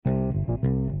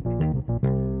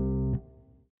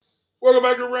Welcome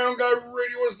back to Round Guy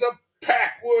Radio. As the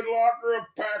Packwood Locker of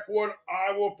Packwood,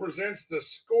 Iowa presents the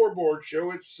Scoreboard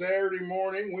Show. It's Saturday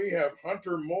morning. We have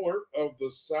Hunter Muller of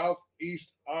the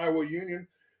Southeast Iowa Union.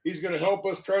 He's going to help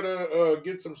us try to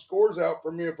get some scores out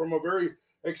from you from a very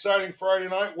exciting Friday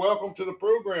night. Welcome to the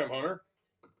program, Hunter.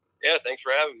 Yeah, thanks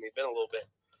for having me. Been a little bit.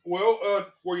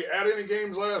 Well, were you at any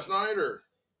games last night, or?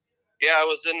 Yeah, I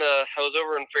was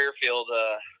over in Fairfield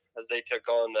as they took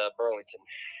on Burlington.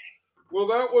 Well,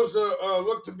 that was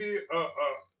looked to be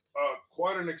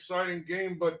quite an exciting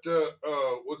game, but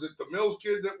was it the Mills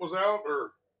kid that was out,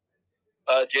 or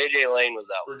J.J. Lane was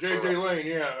out. Or J.J. Lane,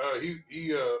 yeah.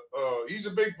 He's a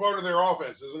big part of their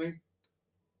offense, isn't he?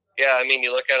 Yeah, I mean,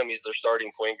 you look at him, he's their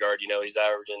starting point guard. You know, he's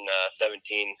averaging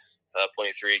 17.3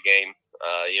 a game.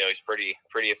 You know, he's pretty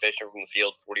efficient from the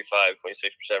field, 45, 26%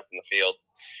 from the field.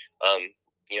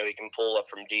 You know, he can pull up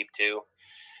from deep too.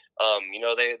 You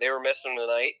know, they were missing him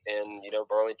tonight, and you know,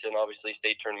 Burlington obviously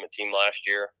state tournament team last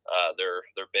year.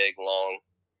 They're big, long,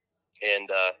 and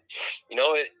you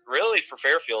know, it really for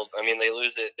Fairfield. I mean, they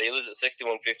lose it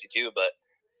 61-52, but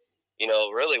you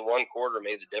know, really one quarter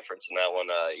made the difference in that one.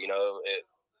 You know,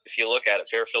 if you look at it,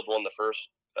 Fairfield won the first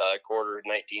quarter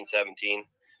 19-17,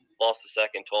 lost the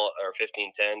second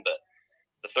 15-10, but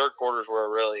the third quarters were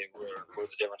the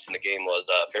difference in the game was.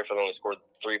 Fairfield only scored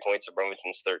 3 points of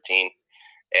Burlington's 13.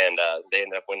 And they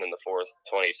ended up winning the fourth,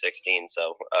 2016.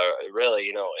 So really,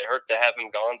 you know, it hurt to have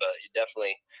him gone, but it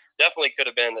definitely could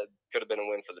have been a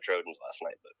win for the Trojans last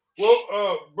night. But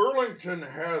well, Burlington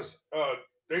has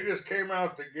they just came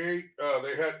out the gate.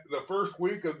 They had the first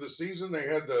week of the season. They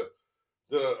had the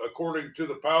according to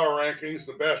the power rankings,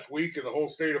 the best week in the whole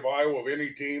state of Iowa of any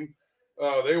team.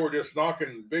 They were just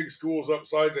knocking big schools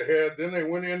upside the head. Then they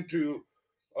went into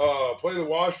play the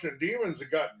Washington Demons and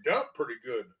got dumped pretty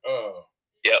good.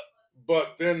 Yep.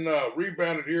 But then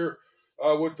rebounded here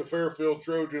with the Fairfield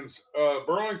Trojans.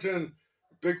 Burlington,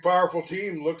 big, powerful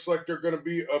team. Looks like they're going to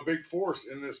be a big force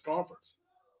in this conference.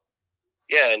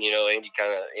 Yeah, and, you know, Andy and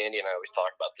I always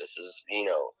talk about this is, you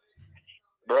know,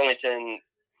 Burlington,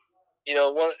 you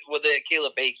know, with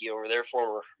Caleb Bakey over there,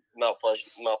 former Mount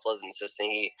Pleasant assistant,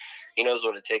 he knows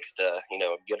what it takes to, you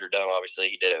know, get her done. Obviously,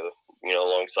 he did it, you know,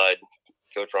 alongside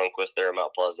Coach Ronquist there at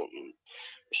Mount Pleasant and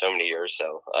for so many years.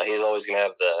 So he's always going to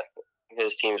have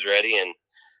his teams ready, and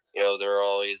you know they're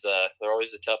always a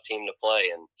tough team to play.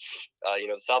 And you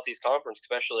know the Southeast Conference,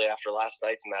 especially after last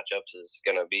night's matchups,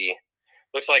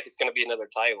 looks like it's going to be another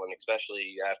tight one,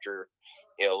 especially after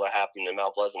you know what happened in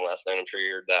Mount Pleasant last night. I'm sure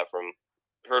you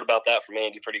heard about that from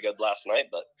Andy pretty good last night,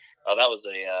 but that was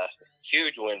a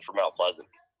huge win for Mount Pleasant.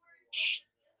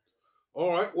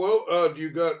 All right. Well, do you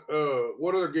got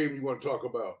what other game you want to talk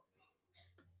about?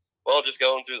 Well, just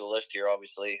going through the list here,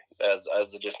 obviously, as I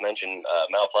just mentioned,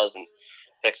 Mount Pleasant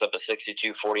picks up a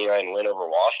 62-49 win over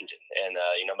Washington, and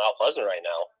you know Mount Pleasant right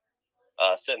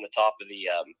now sitting top of the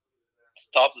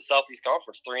Southeast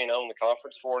Conference, 3-0 in the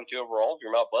conference, 4-2 overall. If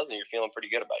you're Mount Pleasant, you're feeling pretty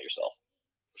good about yourself.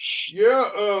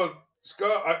 Yeah,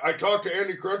 Scott, I talked to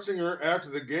Andy Krutzinger after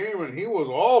the game, and he was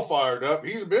all fired up.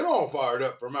 He's been all fired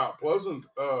up for Mount Pleasant.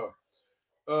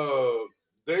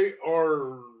 They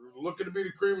are looking to be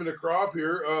the cream of the crop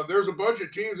here. There's a bunch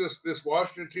of teams. This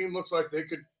Washington team looks like they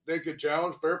could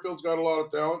challenge. Fairfield's got a lot of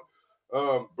talent.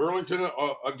 Burlington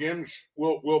again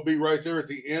will be right there at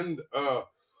the end.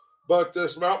 But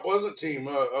this Mount Pleasant team,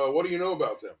 what do you know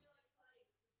about them?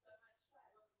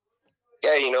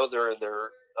 Yeah, you know they're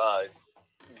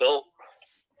built.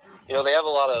 You know they have a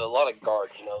lot of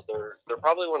guards. You know they're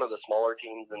probably one of the smaller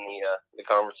teams in the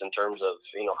conference in terms of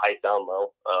you know height down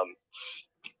low.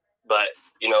 But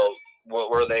you know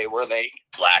where they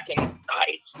lack in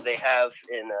height, they have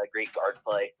in great guard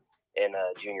play in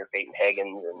junior Peyton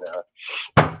Higgins and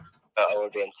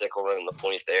Owen Van Sickle running the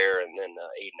point there, and then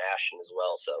Aiden Ashton as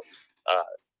well. So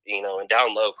you know, and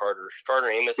down low, Carter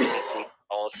Amos is the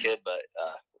tallest kid, but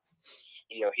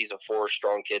you know he's a Forest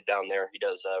strong kid down there. He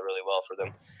does really well for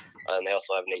them. And they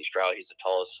also have Nate Stroud. He's the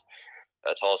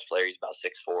tallest player. He's about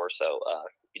 6'4". So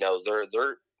you know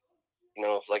they're you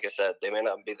know, like I said, they may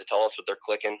not be the tallest, but they're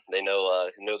clicking. They know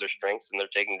their strengths, and they're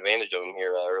taking advantage of them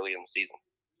here early in the season.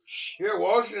 Yeah,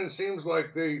 Washington seems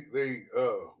like they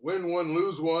win one,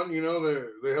 lose one. You know,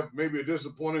 they have maybe a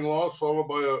disappointing loss followed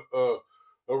by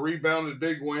a rebounded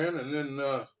big win, and then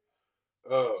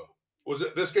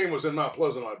this game was in Mount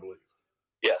Pleasant, I believe.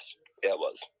 Yes, yeah, it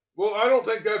was. Well, I don't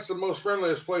think that's the most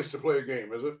friendliest place to play a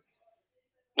game, is it?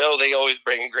 No, they always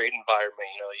bring a great environment.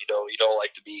 You know, you don't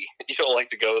like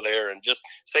to go there, and just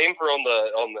same for on the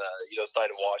you know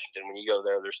side of Washington. When you go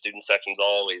there, their student section's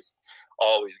always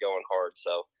going hard.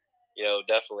 So, you know,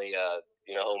 definitely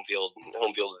home field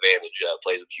advantage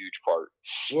plays a huge part.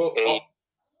 Well,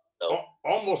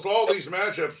 almost all these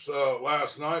matchups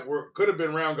last night could have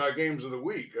been round guy games of the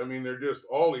week. I mean, they're just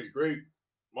all these great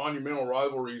monumental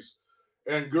rivalries,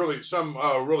 and really some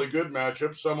really good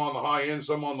matchups. Some on the high end,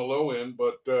 some on the low end.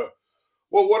 But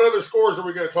well, what other scores are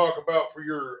we going to talk about for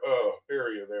your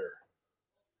area there?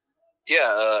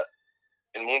 Yeah,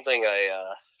 and one thing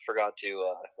I forgot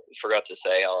to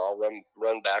say, I'll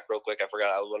run back real quick. I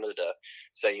wanted to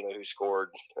say, who scored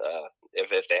if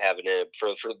they have it in it.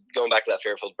 For going back to that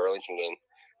Fairfield Burlington game.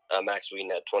 Max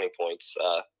Whedon had 20 points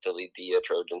to lead the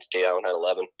Trojans. Tate Allen had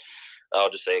 11. I'll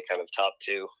just say kind of top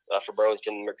two for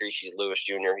Burlington. Mercretius Lewis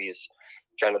Jr. He's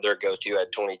kind of their go-to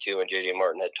at 22, and J.J.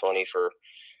 Martin had 20 for.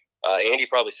 Andy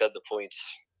probably said the points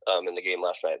in the game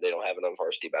last night. They don't have it on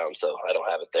Varsity Bound, so I don't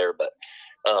have it there. But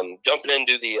jumping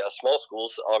into the small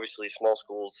schools, obviously small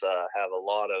schools have a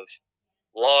lot of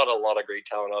great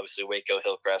talent. Obviously Waco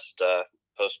Hillcrest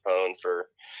postponed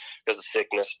because of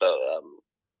sickness, but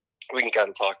we can kind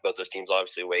of talk about those teams.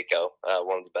 Obviously Waco,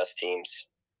 one of the best teams,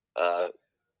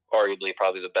 arguably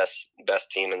probably the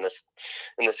best team in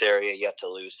this area, yet to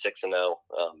lose 6-0. No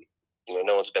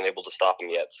one's been able to stop them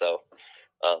yet, so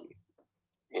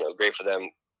great for them.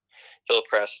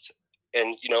 Hillcrest,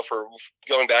 and for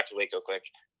going back to Waco quick,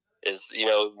 is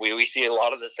we see a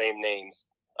lot of the same names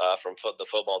from the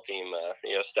football team,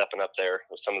 stepping up there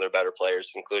with some of their better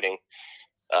players, including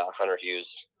Hunter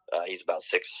Hughes. He's about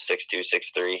 6'2",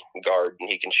 6'3" guard, and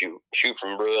he can shoot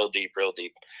from real deep.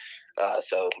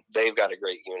 So they've got a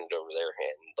great unit over there,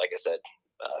 and like I said,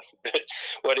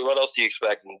 what else do you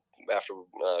expect after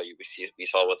we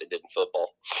saw what they did in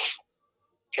football?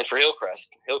 And for Hillcrest,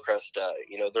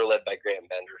 they're led by Grant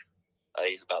Bender.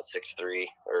 He's about 6'3"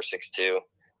 or 6'2",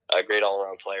 a great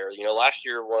all-around player. Last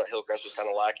year Hillcrest was kind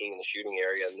of lacking in the shooting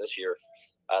area, and this year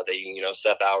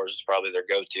Seth Bowers is probably their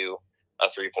go-to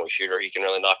three-point shooter. He can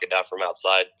really knock it down from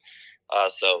outside.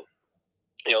 So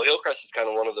Hillcrest is kind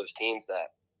of one of those teams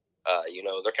that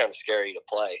they're kind of scary to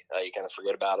play. You kind of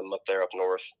forget about them up there up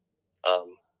north,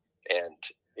 and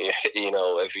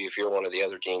if you're one of the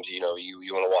other teams, you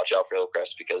want to watch out for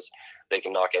Hillcrest because they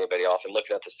can knock anybody off. And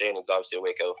looking at the standings, obviously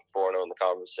Waco 4-0 in the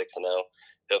conference, 6-0.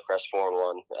 Hillcrest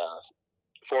 4-1,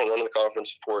 4-1 in the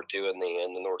conference, 4-2 in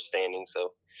the North standing.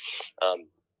 So,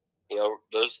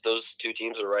 those two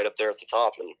teams are right up there at the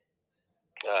top, and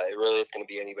it's going to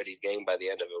be anybody's game by the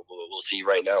end of it. We'll see.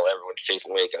 Right now, everyone's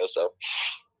chasing Waco. So,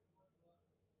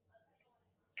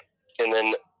 and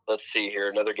then let's see here,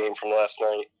 another game from last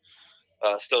night.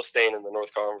 Still staying in the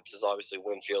North Conference is obviously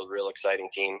Winfield, real exciting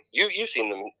team. You've seen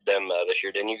them this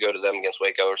year, didn't you? Go to them against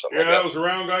Waco or something? Yeah, like that was a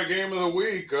round guy game of the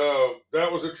week.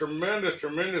 That was a tremendous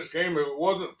game. If it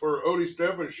wasn't for Odie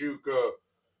Stefanchuk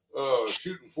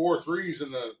shooting 4 threes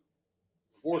in the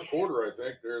fourth quarter, I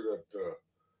think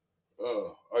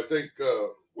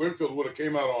Winfield would have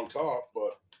came out on top,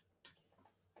 but.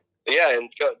 Yeah,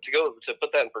 and to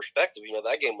put that in perspective,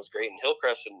 that game was great, and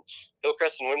Hillcrest and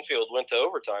Winfield went to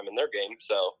overtime in their game.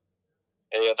 So,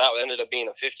 and that ended up being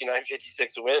a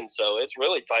 59-56 win. So it's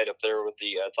really tight up there with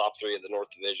the top three of the North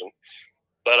Division.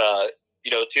 But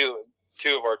two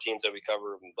of our teams that we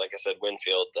cover, like I said,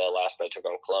 Winfield last night took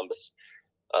on Columbus.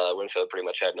 Winfield pretty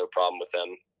much had no problem with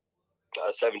them.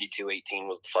 72-18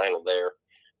 was the final there.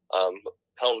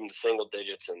 Held them to single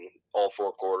digits in all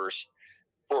 4 quarters.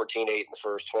 14-8 in the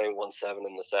first, 21-7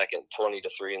 in the second,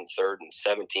 20-3 in the third, and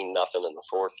 17-0 in the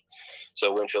fourth.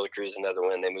 So Winfield cruised another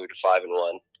win. They moved to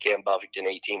 5-1. Cam Buffington,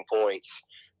 18 points,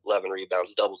 11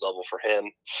 rebounds, double for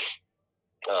him.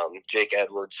 Jake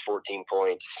Edwards, 14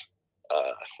 points,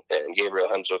 and Gabriel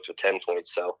Hemsworth with 10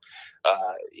 points. So,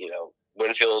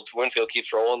 Winfield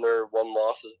keeps rolling. Their one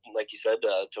loss is, like you said,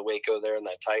 to Waco there in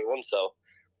that tight one. So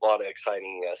a lot of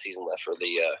exciting season left for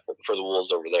the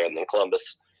Wolves over there. And then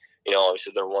Columbus,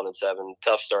 obviously they're 1-7.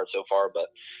 Tough start so far, but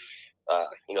a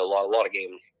lot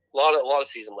of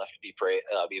season left to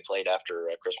be played after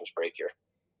Christmas break here.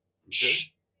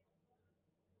 Okay.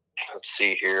 Let's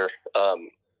see here.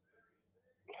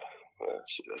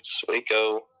 That's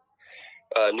Waco.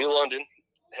 New London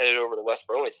headed over to West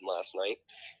Burlington last night.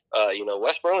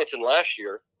 West Burlington last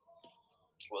year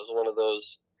was one of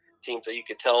those teams that you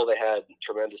could tell they had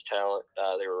tremendous talent.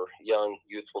 They were a young,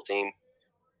 youthful team.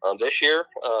 This year,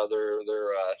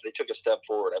 they took a step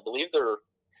forward. I'd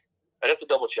have to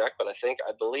double check, but I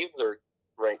believe they're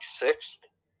ranked 6th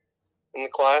in the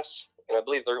class, and I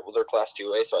believe they're class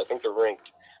 2A. So I think they're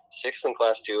ranked 6th in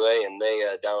class 2A, and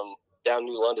they down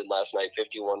New London last night,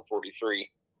 51-43.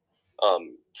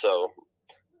 So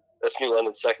that's New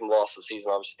London's second loss of the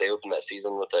season. Obviously, they opened that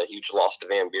season with a huge loss to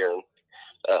Van Buren.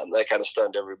 that kind of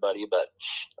stunned everybody. But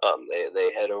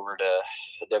they head over to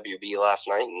WB last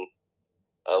night and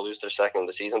lose their second of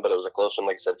the season, but it was a close one,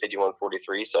 like I said,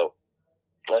 51-43. So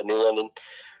New London,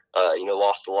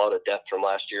 lost a lot of depth from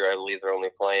last year. I believe they're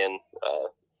only playing,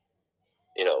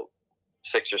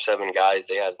 6 or 7 guys.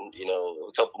 They had,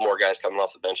 a couple more guys coming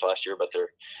off the bench last year, but they're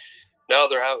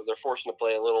forcing to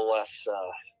play a little less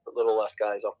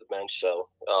guys off the bench. So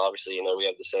obviously, we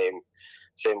have the same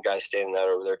guys standing out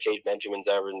over there. Cade Benjamin's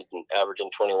averaging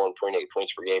 21.8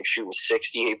 points per game, shooting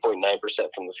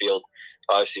 68.9% from the field.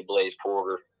 Obviously, Blaze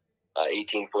Porter,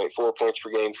 18.4 points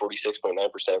per game, 46.9%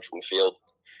 from the field.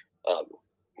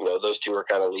 Those two are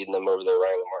kind of leading them over there.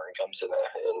 Riley Martin comes in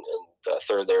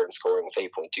third there and scoring with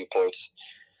 8.2 points.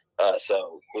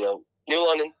 New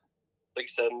London, like I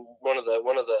said, one of the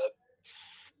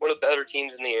better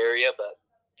teams in the area, but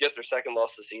get their second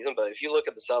loss of the season. But if you look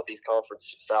at the Southeast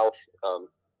Conference South,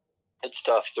 it's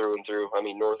tough through and through. I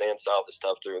mean, North and South is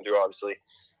tough through and through. Obviously,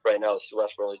 right now,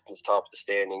 West Burlington's top of the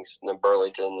standings, and then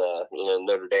Burlington,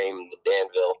 Notre Dame, and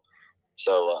Danville.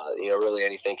 So, really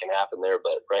anything can happen there.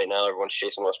 But right now, everyone's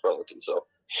chasing West Burlington. So,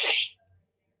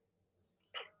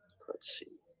 let's see.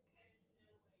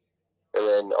 And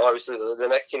then, obviously, the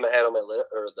next team I had on my list,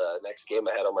 or the next game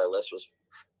I had on my list was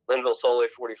Linville Sully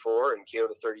 44 and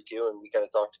Keota 32, and we kind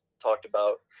of talked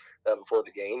about that before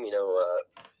the game, or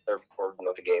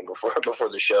not the game, before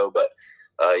the show. But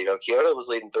Keota was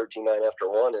leading 13-9 after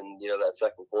one, and that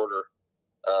second quarter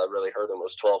really hurt them. It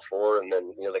was 12-4, and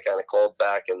then they kind of clawed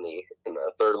back in the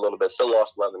third a little bit. Still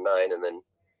lost 11-9, and then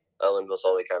Linville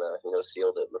Sully kind of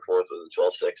sealed it in the fourth with a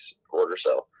 12-6 quarter.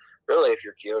 So really, if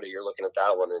you're Keota, you're looking at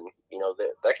that one, and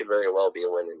that could very well be a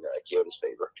win in Keota's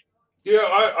favor. Yeah,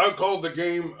 I called the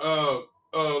game.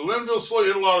 Linville Sully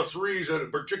hit a lot of threes,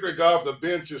 and particularly guy off the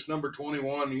bench, just number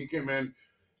 21. He came in.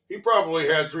 He probably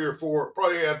had 4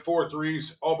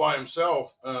 threes all by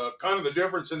himself. Kind of the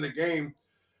difference in the game.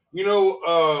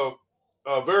 A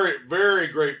very, very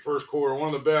great first quarter.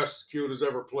 One of the best Keota's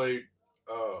ever played.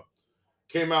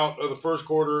 Came out of the first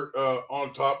quarter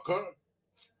on top. I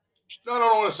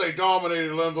don't want to say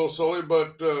dominated Linville Sully,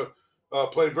 but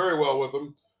played very well with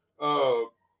them.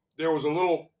 There was a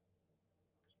little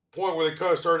point where they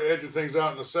kind of started edging things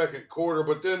out in the second quarter,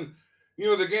 but then,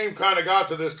 the game kind of got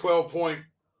to this 12-point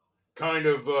kind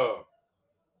of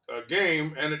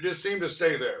game, and it just seemed to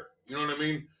stay there. You know what I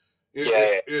mean?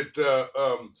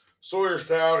 Sawyer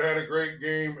Stout had a great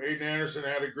game. Aiden Anderson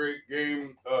had a great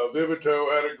game.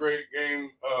 Vivito had a great game.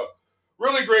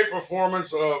 Really great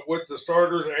performance with the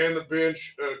starters and the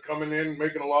bench coming in,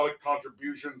 making a lot of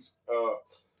contributions.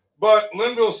 But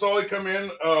Linville Sully come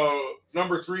in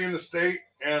number 3 in the state,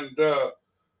 and I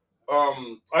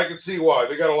can see why.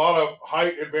 They got a lot of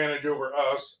height advantage over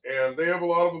us, and they have a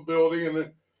lot of ability, and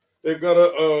then they've got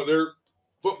their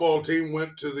football team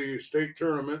went to the state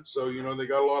tournament, so they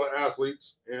got a lot of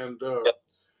athletes, and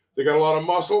they got a lot of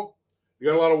muscle. They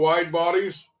got a lot of wide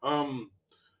bodies.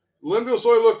 Linville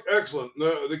Sully looked excellent.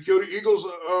 The Keota Eagles.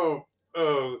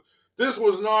 This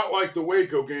was not like the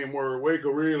Waco game where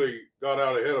Waco really got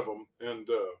out ahead of them and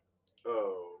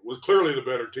was clearly the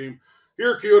better team.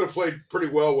 Here, Keota played pretty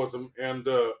well with them, and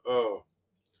it'd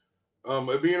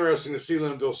be interesting to see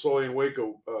Linville Sully and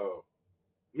Waco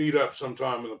meet up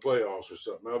sometime in the playoffs or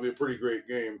something. That'll be a pretty great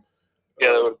game.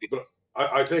 Yeah, that would be. But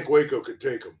I think Waco could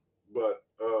take them. But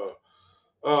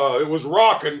it was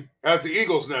rocking at the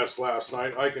Eagles' Nest last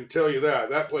night. I can tell you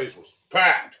that. That place was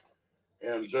packed.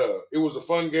 And it was a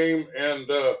fun game. And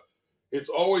it's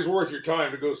always worth your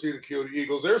time to go see the Keota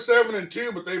Eagles. They're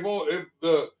 7-2, but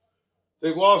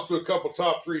they've lost to a couple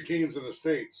top 3 teams in the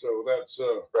state. So that's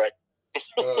right.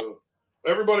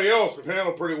 Everybody else we've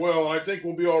handled pretty well, and I think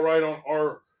we'll be all right on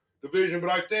our division. But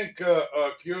I think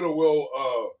Keota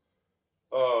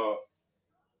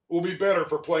will be better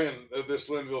for playing this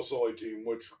Linville Sully team,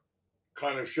 which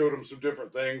kind of showed them some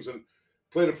different things and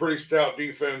played a pretty stout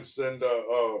defense. And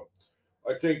I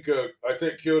think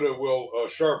Keota will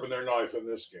sharpen their knife in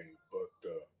this game. But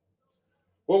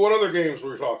what other games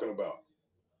were we talking about?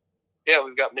 Yeah,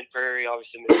 we've got Mid Prairie.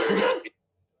 Obviously, Mid Prairie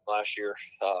last year,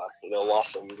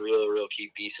 lost some real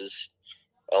key pieces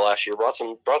last year. Brought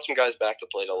some guys back to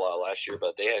play a lot last year,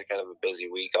 but they had kind of a busy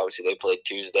week. Obviously, they played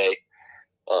Tuesday.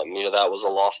 That was a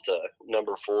loss to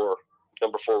number four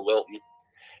Wilton.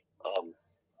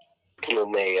 And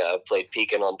then they played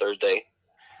Pekin on Thursday.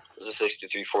 It was a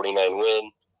 63-49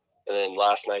 win. And then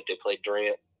last night they played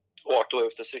Durant. Walked away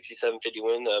with a 67-50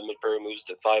 win. Mid Prairie moves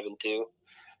to 5-2.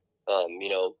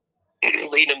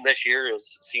 Leading them this year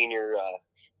is senior.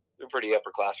 They're pretty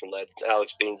upperclassmen led.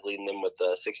 Alex Bean's leading them with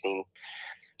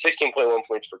 16.1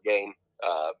 points per game.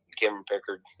 Cameron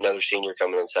Pickard, another senior,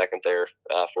 coming in second there,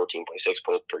 14.6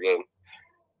 points per game.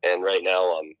 And right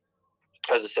now,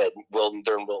 as I said,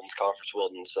 they're in Wilton's conference.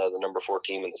 Wilton's the number 4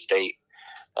 team in the state.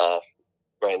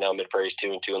 Right now, Mid Prairie's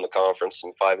 2-2 in the conference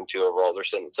and 5-2 overall. They're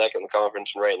sitting second in the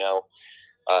conference, and right now,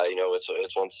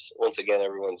 it's once again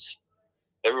everyone's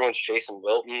chasing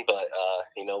Wilton, but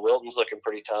Wilton's looking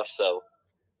pretty tough. So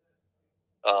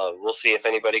we'll see if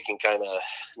anybody can kind of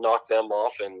knock them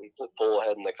off and pull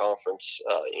ahead in the conference.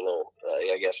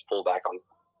 I guess pull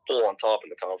on top in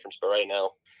the conference. But right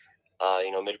now,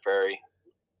 Mid Prairie,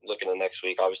 looking at next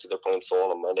week, obviously they're playing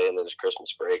Solon on Monday, and then it's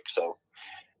Christmas break. So,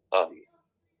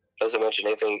 as I mentioned,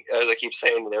 as I keep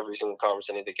saying in every single conference,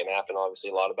 anything can happen.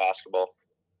 Obviously, a lot of basketball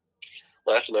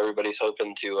left, and everybody's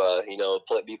hoping to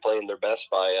be playing their best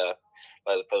by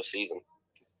the postseason.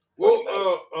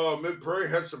 Well, Mid Prairie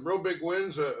had some real big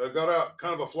wins. Got out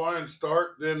kind of a flying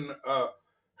start, then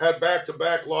had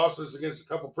back-to-back losses against a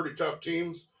couple pretty tough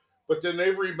teams. But then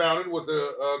they've rebounded with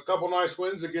a couple nice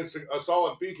wins against a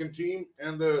solid Pekin team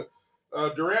and the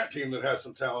Durant team that has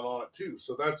some talent on it too.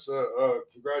 So that's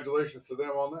congratulations to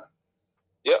them on that.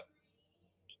 Yep.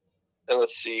 And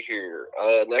let's see here.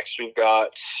 Next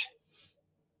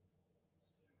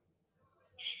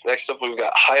up we've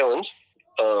got Highland.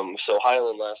 So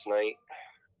Highland last night.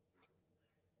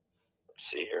 Let's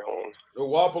see here. Hold on. The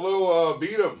Wapello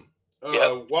beat them.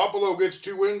 Yep. Wapello gets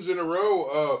 2 wins in a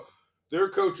row. Their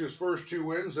coach's first 2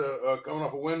 wins, coming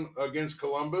off a win against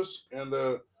Columbus, and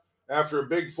after a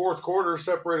big fourth quarter,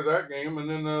 separated that game, and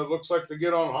then looks like they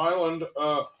get on Highland.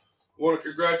 Want to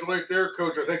congratulate their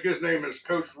coach. I think his name is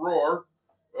Coach Rohr,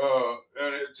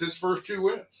 and it's his first 2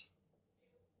 wins.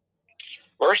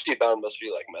 Varsity Bound must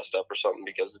be messed up or something,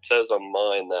 because it says on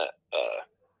mine that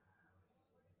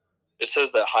it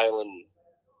says that Highland.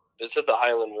 It said the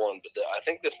Highland won, but I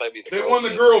think this might be They won the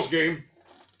girls' game.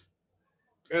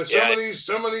 And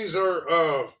some of these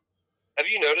are. Have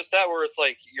you noticed that where it's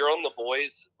you're on the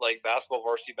boys basketball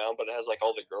Varsity Bound, but it has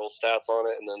all the girls' stats on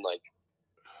it, and then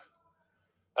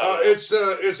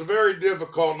it's very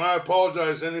difficult, and I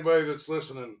apologize to anybody that's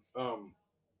listening.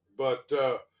 But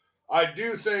I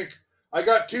do think I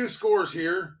got 2 scores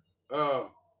here.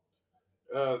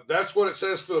 That's what it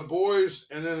says for the boys,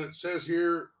 and then it says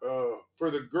here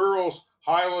for the girls,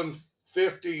 Highland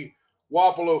 50,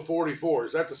 Wapello 44.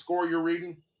 Is that the score you're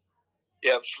reading?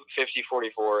 Yeah,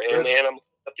 50-44. And I'm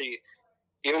at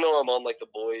even though I'm on the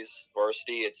boys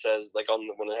varsity, it says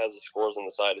when it has the scores on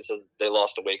the side, it says they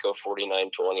lost to Waco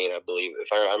 49-20, and I believe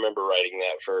if I remember writing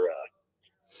that for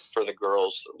the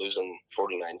girls losing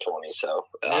 49-20. So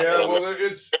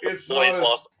it's not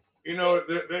as,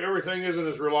 everything isn't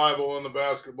as reliable in the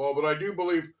basketball, but I do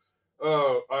believe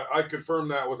I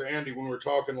confirmed that with Andy when we were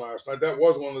talking last night. That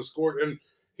was one of the scores, and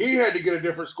he had to get a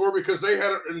different score because they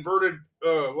had it inverted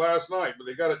last night, but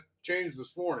they got it changed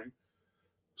this morning.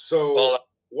 So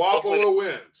Wapello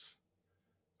wins.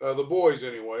 The boys,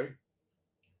 anyway.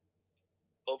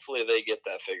 Hopefully they get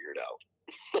that figured out.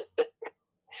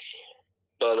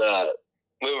 But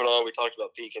moving on, we talked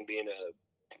about Pekin being a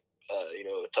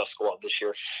tough squad this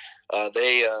year.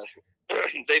 They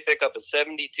pick up a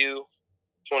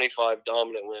 72-25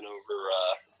 dominant win over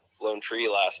Lone Tree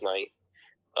last night.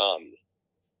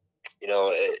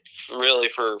 It really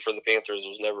for the Panthers, it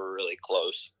was never really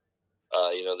close.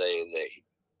 They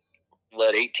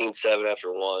led 18-7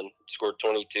 after 1, scored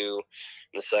 22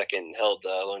 in the second, held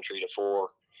Lone Tree to 4,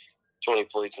 20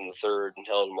 points in the third, and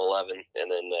held them 11,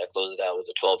 and then closed it out with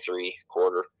a 12-3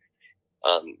 quarter.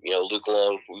 Luke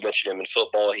Long, we mentioned him in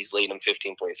football. He's leading them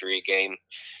 15.3 a game.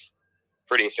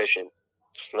 Pretty efficient.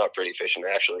 Not pretty efficient,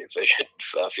 actually efficient.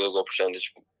 Field goal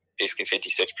percentage, basically 56%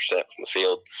 from the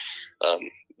field.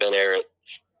 Ben Arrett,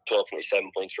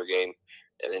 12.7 points per game.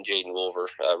 And then Jaden Wolver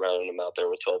rounding them out there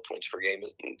with 12 points per game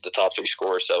is the top 3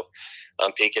 scorers. So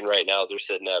Pekin right now, they're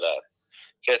sitting at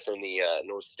 5th in the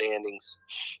North standings.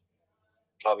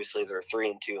 Obviously, they're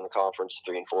 3-2 in the conference,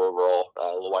 3-4 overall.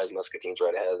 Wise Muscatine's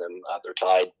right ahead of them. They're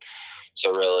tied.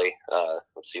 So really,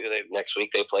 let's see who they next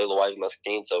week. They play Wise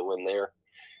Muscatine. So a win there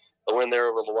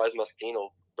over Wise Muscatine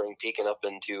will bring Pekin up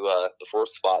into the 4th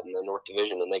spot in the North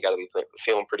Division, and they got to be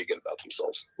feeling pretty good about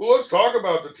themselves. Well, let's talk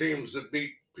about the teams that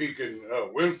beat Pekin: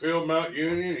 Winfield, Mount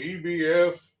Union,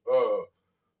 EBF,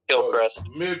 Hillcrest,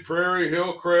 Mid Prairie,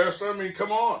 Hillcrest. I mean,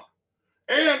 come on,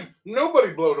 and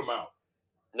nobody blowed them out.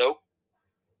 Nope.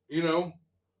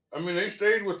 They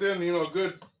stayed within a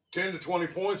good 10 to 20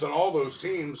 points on all those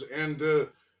teams, and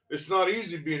it's not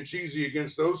easy being cheesy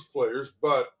against those players.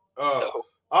 But No.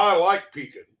 I like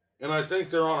Pekin, and I think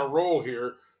they're on a roll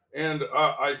here, and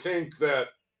I think that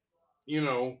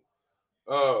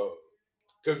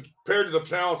compared to the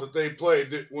talent that they play,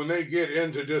 that when they get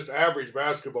into just average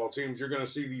basketball teams, you're going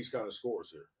to see these kind of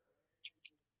scores here.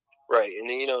 Right, and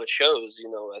it shows.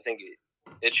 I think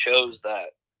it shows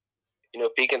that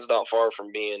Pekin's not far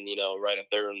from being right up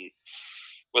there and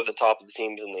with the top of the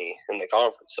teams in the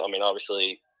conference. So I mean,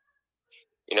 obviously,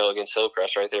 against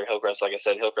Hillcrest right there. Hillcrest, like I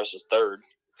said, Hillcrest is third,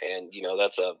 and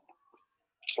that's an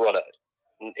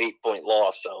 8-point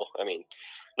loss. So I mean,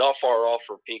 not far off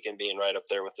for Pekin being right up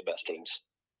there with the best teams.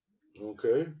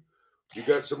 Okay. You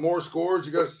got some more scores?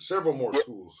 You got several more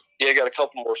schools. Yeah, I got a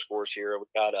couple more scores here. We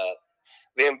got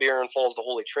Van Buren falls to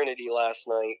Holy Trinity last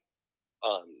night,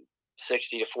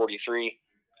 60-43.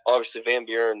 Obviously, Van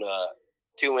Buren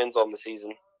 2 wins on the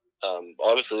season.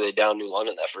 Obviously, they downed New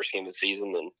London that first game of the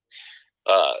season, and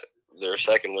their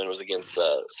second win was against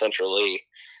Central Lee.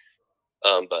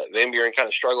 But Van Buren kind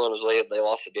of struggling was late. They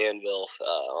lost to Danville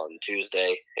on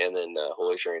Tuesday, and then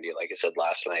Holy Trinity, like I said,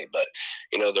 last night. But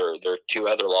their 2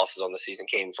 other losses on the season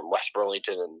came from West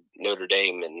Burlington and Notre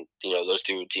Dame, and those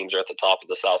 2 teams are at the top of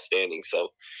the South standing.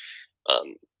 So, a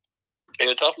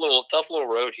tough little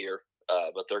road here.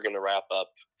 But they're going to wrap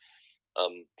up.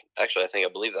 Actually, I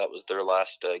believe that was their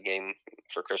last game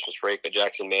for Christmas break. But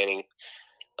Jackson Manning,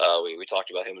 we talked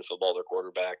about him in football. Their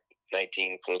quarterback,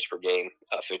 19 points per game,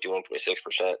 51.6%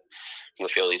 from the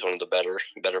field. He's one of the better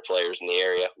players in the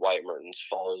area. Wyatt Mertens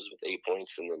follows with 8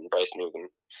 points, and then Bryce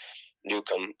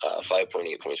Newcomb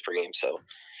 5.8 points per game. So,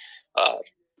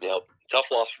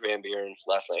 tough loss for Van Buren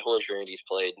last night. Holy Trinity's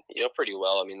played, pretty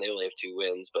well. I mean, they only have 2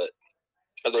 wins, but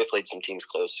they played some teams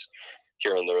close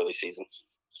here in the early season.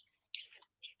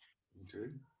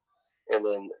 Okay. And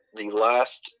then the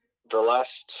last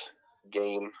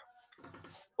game.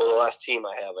 Well, the last team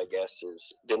I have, I guess,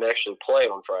 didn't actually play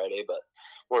on Friday, but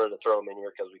wanted to throw them in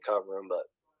here because we cover them. But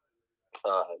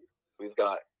we've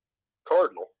got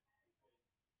Cardinal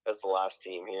as the last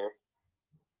team here.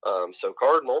 So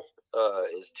Cardinal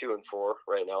is 2-4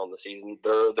 right now in the season.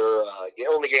 Their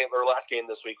last game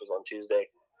this week was on Tuesday,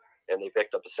 and they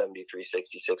picked up a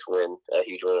 73-66 win, a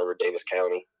huge win over Davis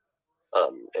County.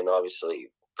 And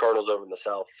obviously, Cardinals over in the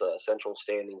South Central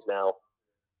standings now.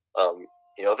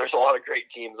 There's a lot of great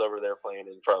teams over there playing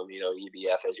in from,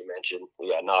 EBF, as you mentioned. We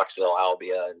got Knoxville,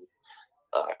 Albia, and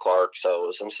Clark.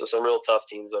 So some real tough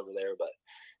teams over there. But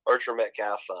Archer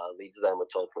Metcalf leads them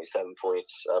with 12.7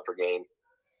 points per game.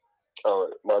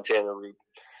 Montana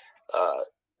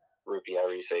Rupee,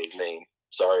 however you say his name.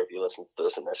 Sorry if you listen to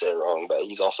this and I said it wrong, but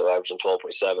he's also averaging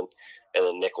 12.7, and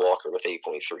then Nick Walker with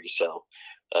 8.3. So,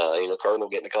 Cardinal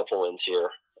getting a couple wins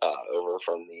here over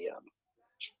from the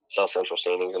South Central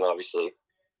standings, and obviously,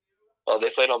 they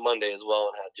played on Monday as well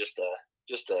and had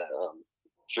just a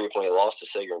 3-point loss to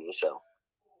Sigourney. So,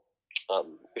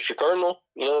 if you're Cardinal,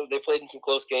 they played in some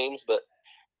close games, but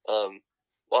a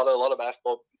lot of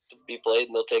basketball to be played,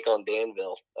 and they'll take on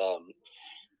Danville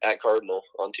at Cardinal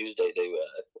on Tuesday to.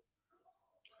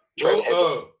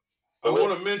 I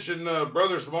want to mention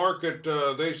Brothers Market.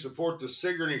 They support the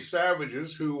Sigourney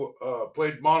Savages, who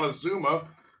played Montezuma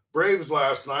Braves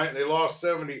last night, and they lost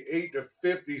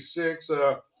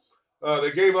 78-56.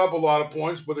 They gave up a lot of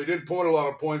points, but they did put a lot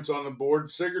of points on the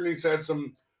board. Sigourney's had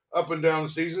some up and down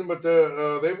season, but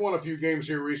they've won a few games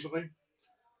here recently.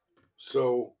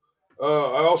 So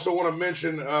I also want to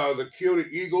mention the Kyoto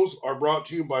Eagles are brought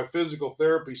to you by Physical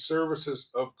Therapy Services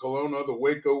of Kelowna. The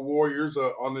Waco Warriors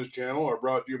on this channel are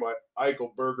brought to you by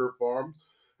Eichelberger Farm.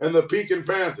 And the Pekin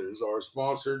Panthers are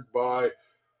sponsored by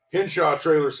Hinshaw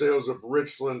Trailer Sales of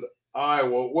Richland,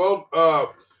 Iowa. Well,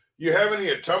 you have any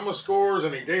Ottumwa scores,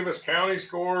 any Davis County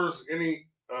scores, any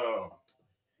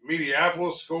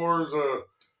Mediapolis scores?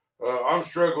 I'm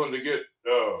struggling to get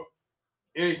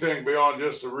anything beyond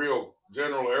just the real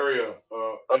general area,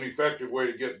 an effective way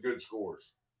to get good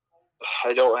scores.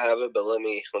 I don't have it, but let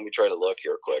me try to look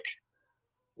here quick.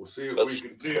 We'll see what we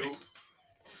can do.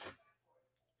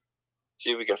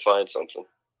 See if we can find something.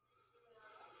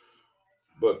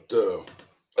 But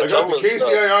I got the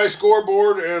KCII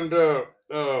scoreboard, and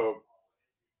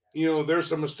there's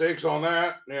some mistakes on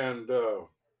that, and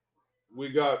we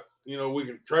got we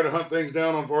can try to hunt things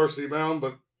down on Varsity Bound,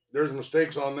 but there's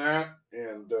mistakes on that,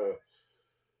 and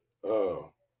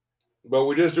but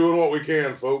we're just doing what we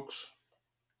can, folks.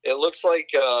 It looks like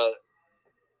Ottumwa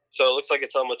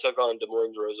took on Des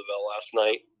Moines Roosevelt last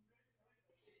night,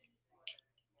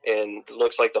 and it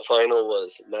looks like the final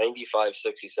was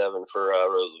 95-67 for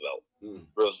Roosevelt.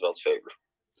 Roosevelt's favor.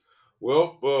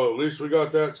 Well, at least we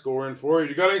got that score in for you.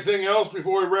 You got anything else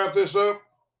before we wrap this up?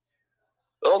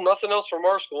 Well, nothing else from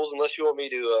our schools, unless you want me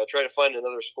to try to find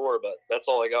another score. But that's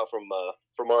all I got from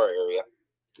our area.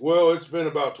 Well, it's been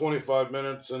about 25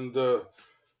 minutes, and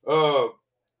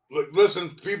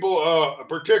Listen, people,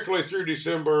 particularly through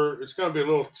December, it's going to be a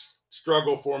little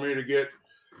struggle for me to get.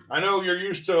 I know you're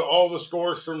used to all the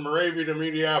scores from Moravia to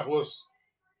Mediapolis,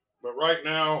 but right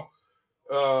now,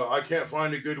 I can't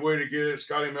find a good way to get it.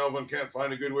 Scotty Melvin can't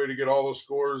find a good way to get all the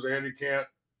scores. Andy can't.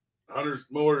 Hunter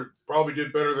Miller probably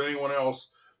did better than anyone else.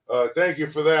 Thank you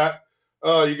for that.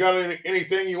 You got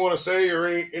anything you want to say, or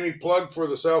any plug for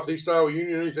the Southeast Iowa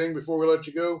Union? Anything before we let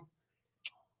you go?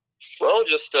 Well,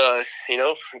 just go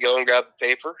and grab the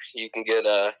paper. You can get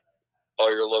all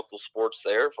your local sports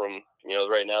there. From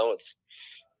right now it's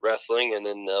wrestling, and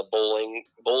then bowling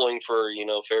for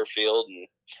Fairfield and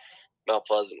Mount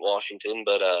Pleasant, Washington.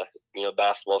 But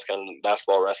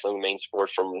basketball, wrestling, the main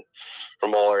sports from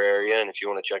all our area. And if you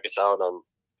want to check us out on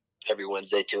every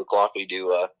Wednesday 2:00, we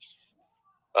do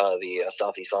the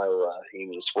Southeast Iowa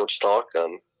Union Sports Talk.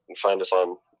 You can find us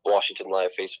on Washington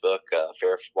Live Facebook,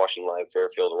 Washington Live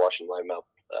Fairfield, or Washington Live Mount,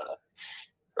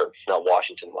 or not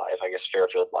Washington Live, I guess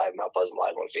Fairfield Live, Mount Pleasant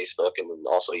Live on Facebook, and then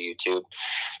also YouTube.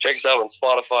 Check us out on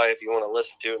Spotify if you want to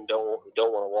listen to it and don't want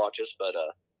to watch us. But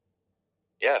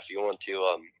if you want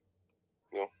to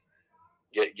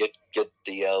get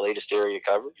the latest area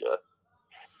coverage,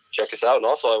 check us out. And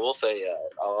also, I will say,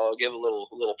 I'll give a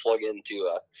little plug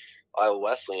into Iowa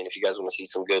Wesleyan. If you guys want to see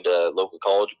some good local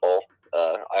college ball,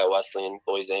 Iowa Wesleyan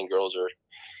boys and girls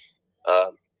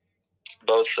are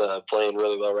both playing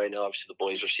really well right now. Obviously, the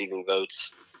boys receiving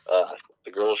votes.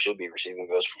 The girls should be receiving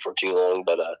votes before too long.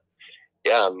 But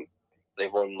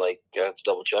they've won, I have to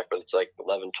double check, but it's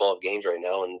 11, 12 games right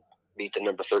now, and beat the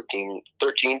number 13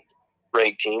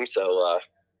 ranked team. So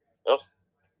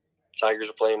Tigers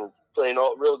are playing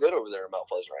all real good over there in Mount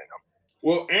Pleasant right now.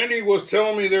 Well, Andy was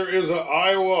telling me there is an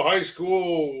Iowa high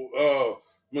school,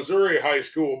 Missouri high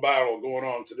school battle going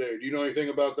on today. Do you know anything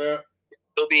about that?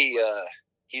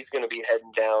 He's going to be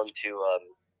heading down to.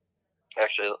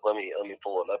 Actually, let me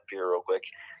pull it up here real quick.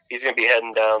 He's going to be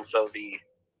heading down. So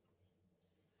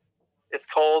it's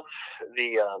called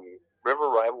the River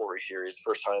Rivalry Series.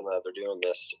 First time they're doing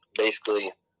this.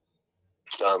 Basically,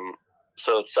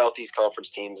 so it's Southeast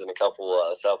Conference teams and a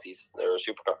couple Southeast Iowa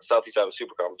Super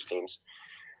Conference teams.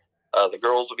 The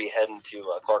girls will be heading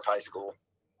to Clark High School,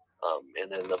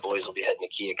 and then the boys will be heading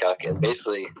to Keokuk. And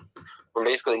basically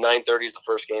 9:30 is the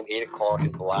first game, 8:00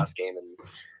 is the last game, and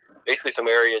basically some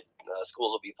area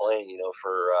schools will be playing.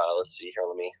 For let's see here.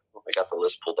 I got the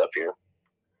list pulled up here.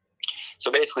 So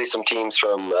basically, some teams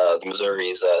from the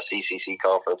Missouri's CCC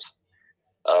conference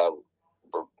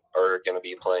are going to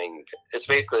be playing. It's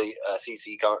basically a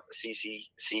CCC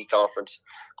conference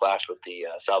clash with the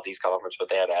Southeast Conference, but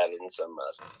they had added in some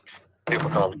super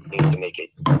conference teams to make it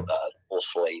full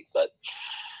slate. But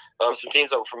some teams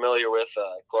that we're familiar with,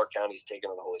 Clark County's taking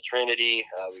on the Holy Trinity.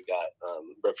 We've got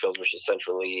Brookfield versus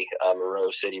Central Lee, Monroe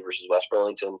City versus West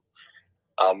Burlington,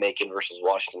 Macon versus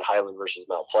Washington, Highland versus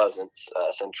Mount Pleasant,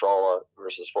 Centrala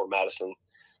versus Fort Madison,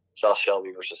 South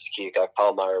Shelby versus Keokuk,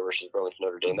 Palmyra versus Burlington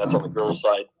Notre Dame. That's on the girls'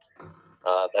 side.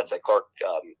 That's at Clark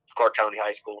County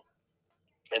High School.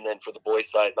 And then for the boys'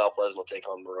 side, Mount Pleasant will take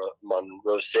on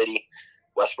Monroe City,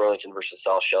 West Burlington versus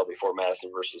South Shelby, Fort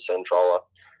Madison versus Centrala,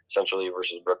 Central Lee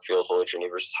versus Brookfield, Holy Trinity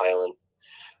versus Highland,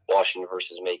 Washington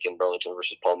versus Macon, Burlington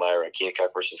versus Palmyra,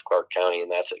 Keokuk versus Clark County,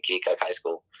 and that's at Keokuk High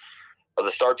School.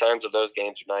 The start times of those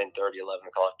games are 9:30,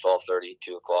 11:00, 12:30,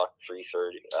 2:00,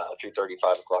 3:30, 3:30,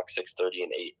 5:00, 6:30,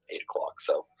 and 8:00.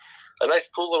 So a nice,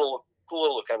 cool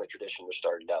little kind of tradition we're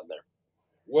starting down there.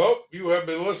 Well, you have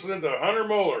been listening to Hunter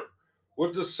Muller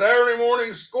with the Saturday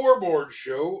Morning Scoreboard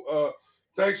Show.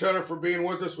 Thanks, Hunter, for being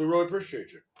with us. We really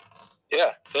appreciate you.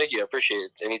 Yeah, thank you. I appreciate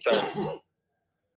it. Anytime.